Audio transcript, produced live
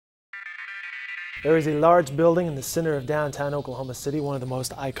There is a large building in the center of downtown Oklahoma City, one of the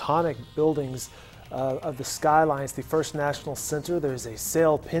most iconic buildings of the skyline. It's the First National Center. There's a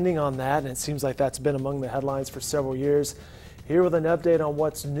sale pending on that, and it seems like that's been among the headlines for several years. Here with an update on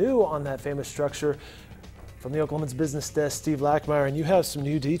what's new on that famous structure from the Oklahoman's business desk, Steve Lackmeyer, and you have some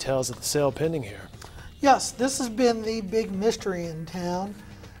new details of the sale pending here. Yes, this has been the big mystery in town.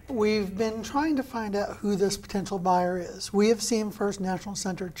 We've been trying to find out who this potential buyer is. We have seen First National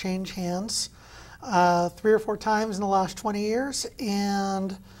Center change hands 3 or 4 times in the last 20 years,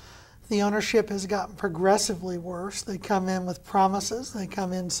 and the ownership has gotten progressively worse. They come in with promises. They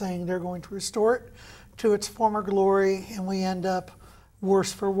come in saying they're going to restore it to its former glory, and we end up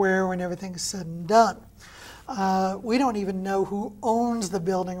worse for wear when everything's said and done. We don't even know who owns the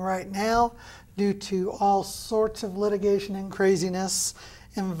building right now due to all sorts of litigation and craziness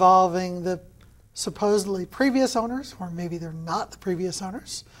involving the supposedly previous owners, or maybe they're not the previous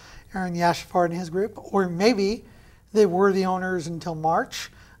owners, Aaron Yashafar and his group, or maybe they were the owners until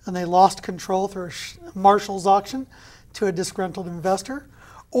March and they lost control through a marshal's auction to a disgruntled investor,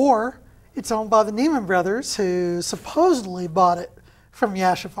 or it's owned by the Neiman brothers who supposedly bought it from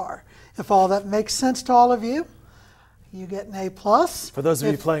Yashafar. If all that makes sense to all of you, you get an A+. For those of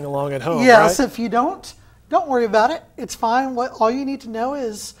you playing along at home, yes, right? If you don't worry about it. It's fine. All you need to know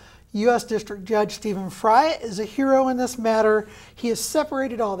is U.S. District Judge Stephen Fry is a hero in this matter. He has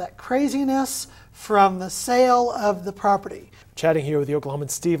separated all that craziness from the sale of the property. Chatting here with the Oklahoman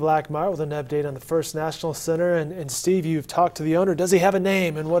Steve Lackmeyer with an update on the First National Center. And Steve, you've talked to the owner. Does he have a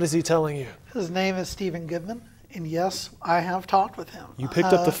name, and what is he telling you? His name is Stephen Goodman, and yes, I have talked with him. You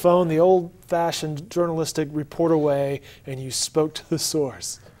picked up the phone the old-fashioned journalistic reporter way, and you spoke to the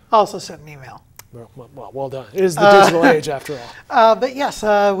source. I also sent an email. Well done. It is the digital age, after all. But yes,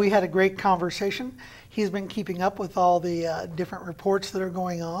 we had a great conversation. He's been keeping up with all the different reports that are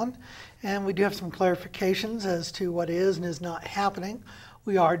going on, and we do have some clarifications as to what is and is not happening.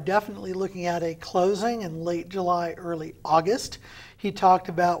 We are definitely looking at a closing in late July, early August. He talked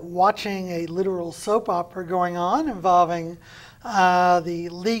about watching a literal soap opera going on involving the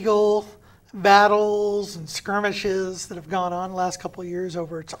legal battles and skirmishes that have gone on the last couple of years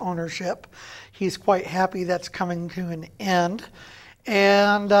over its ownership. He's quite happy that's coming to an end,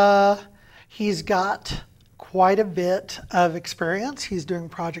 and he's got quite a bit of experience. He's doing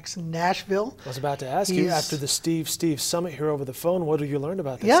projects in Nashville. I was about to ask you, after the Steve Summit here over the phone, what have you learned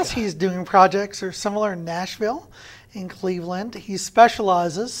about this Yes, guy? He's doing projects that are similar in Nashville, in Cleveland. He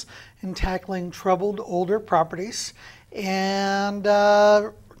specializes in tackling troubled older properties and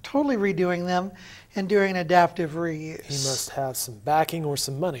totally redoing them and doing adaptive reuse. He must have some backing or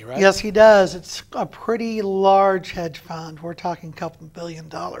some money, right? Yes, he does. It's a pretty large hedge fund. We're talking a couple $1 billion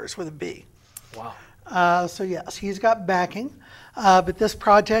with a B. Wow. So yes, he's got backing, but this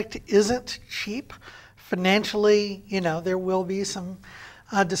project isn't cheap. Financially, there will be some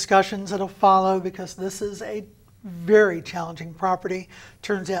discussions that'll follow because this is a very challenging property.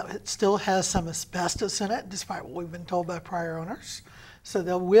 Turns out it still has some asbestos in it, despite what we've been told by prior owners. So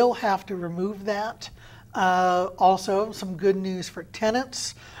they will have to remove that. Also, some good news for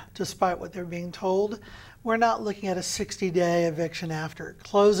tenants, despite what they're being told. We're not looking at a 60-day eviction after it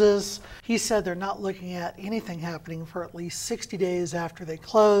closes. He said they're not looking at anything happening for at least 60 days after they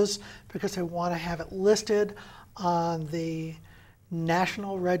close because they want to have it listed on the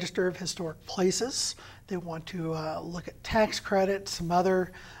National Register of Historic Places. They want to look at tax credits, some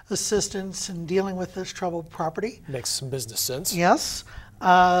other assistance in dealing with this troubled property. Makes some business sense. Yes.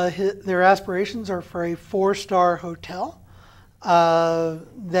 Their aspirations are for a 4-star hotel.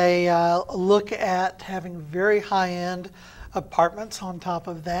 They look at having very high-end apartments on top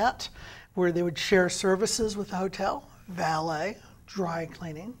of that, where they would share services with the hotel, valet, dry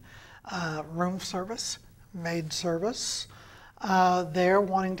cleaning, room service, maid service. They're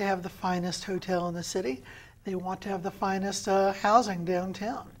wanting to have the finest hotel in the city. They want to have the finest housing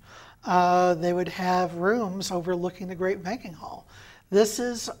downtown. They would have rooms overlooking the Great Banking Hall. This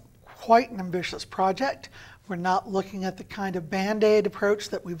is quite an ambitious project. We're not looking at the kind of Band-Aid approach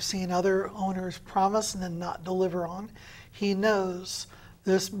that we've seen other owners promise and then not deliver on. He knows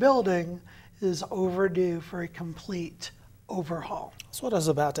this building is overdue for a complete overhaul. That's what I was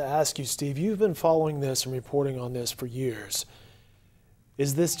about to ask you, Steve. You've been following this and reporting on this for years.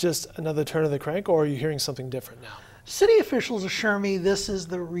 Is this just another turn of the crank, or are you hearing something different now? City officials assure me this is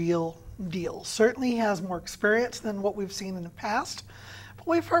the real deal. Certainly he has more experience than what we've seen in the past, but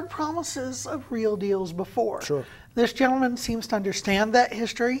we've heard promises of real deals before. Sure. This gentleman seems to understand that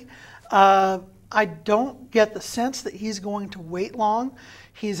history. I don't get the sense that he's going to wait long.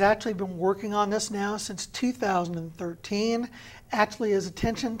 He's actually been working on this now since 2013. Actually, his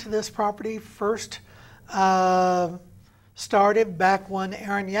attention to this property first started back when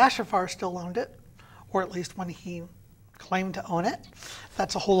Aaron Yashafar still owned it, or at least when he claimed to own it.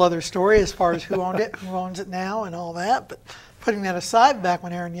 That's a whole other story as far as who owned it, who owns it now, and all that. But putting that aside, back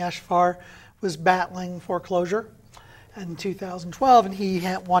when Aaron Yashafar was battling foreclosure in 2012, and he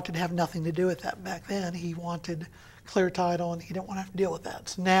wanted to have nothing to do with that back then. He wanted clear title, and he didn't want to have to deal with that.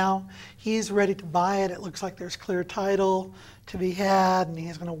 So now he's ready to buy it. It looks like there's clear title to be had, and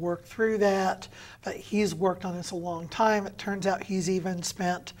he's going to work through that. But he's worked on this a long time. It turns out he's even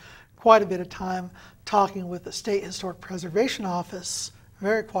spent quite a bit of time talking with the State Historic Preservation Office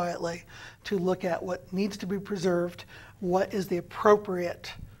very quietly to look at what needs to be preserved, what is the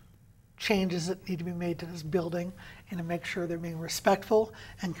appropriate changes that need to be made to this building, and to make sure they're being respectful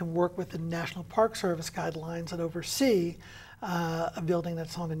and can work with the National Park Service guidelines that oversee a building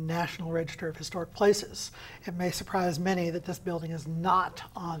that's on the National Register of Historic Places. It may surprise many that this building is not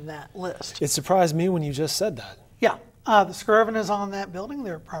on that list. It surprised me when you just said that. Yeah, the Skirvin is on that building.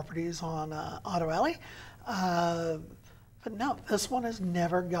 There are properties on Otto Alley. But no, this one has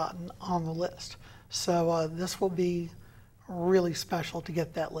never gotten on the list. So this will be really special to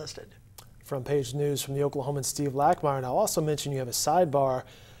get that listed. Front page news from the Oklahoman, Steve Lackmeyer. And I'll also mention you have a sidebar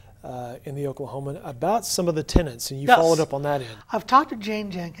in the Oklahoman about some of the tenants, and you followed up on that end. I've talked to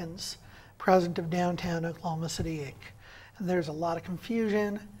Jane Jenkins, president of Downtown Oklahoma City, Inc. And there's a lot of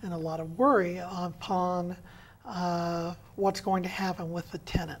confusion and a lot of worry upon what's going to happen with the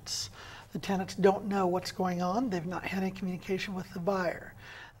tenants. The tenants don't know what's going on. They've not had any communication with the buyer.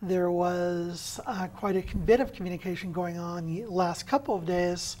 There was quite a bit of communication going on the last couple of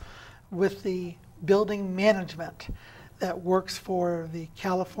days with the building management that works for the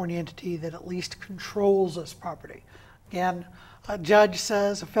California entity that at least controls this property. Again, a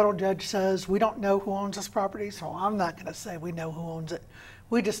federal judge says, we don't know who owns this property, so I'm not going to say we know who owns it.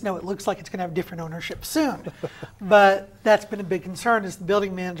 We just know it looks like it's going to have different ownership soon. But that's been a big concern, is the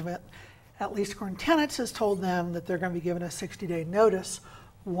building management, at least according to tenants, has told them that they're going to be given a 60-day notice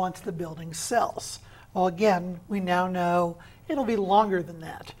once the building sells. Well, again, we now know it'll be longer than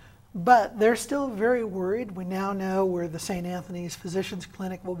that. But they're still very worried. We now know where the St. Anthony's Physicians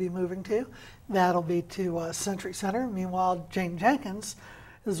Clinic will be moving to. That'll be to Century Center. Meanwhile, Jane Jenkins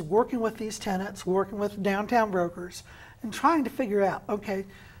is working with these tenants, working with downtown brokers, and trying to figure out, okay,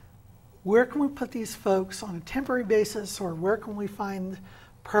 where can we put these folks on a temporary basis, or where can we find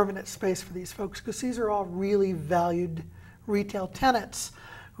permanent space for these folks? Because these are all really valued retail tenants.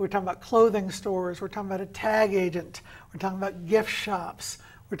 We're talking about clothing stores, we're talking about a tag agent, we're talking about gift shops,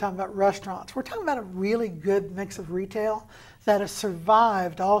 we're talking about restaurants. We're talking about a really good mix of retail that has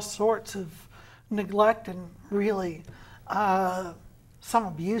survived all sorts of neglect and really some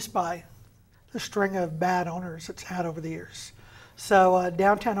abuse by the string of bad owners it's had over the years. So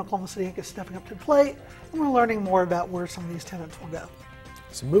Downtown Oklahoma City Inc. is stepping up to the plate, and we're learning more about where some of these tenants will go.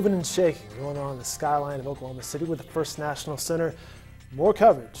 So moving and shaking going on in the skyline of Oklahoma City with the First National Center. More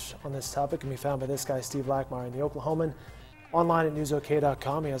coverage on this topic can be found by this guy, Steve Lackmeyer, in the Oklahoman. Online at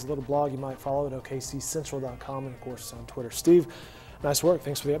newsok.com. He has a little blog you might follow at okccentral.com, and of course on Twitter. Steve, nice work.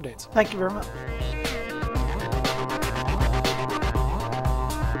 Thanks for the updates. Thank you very much.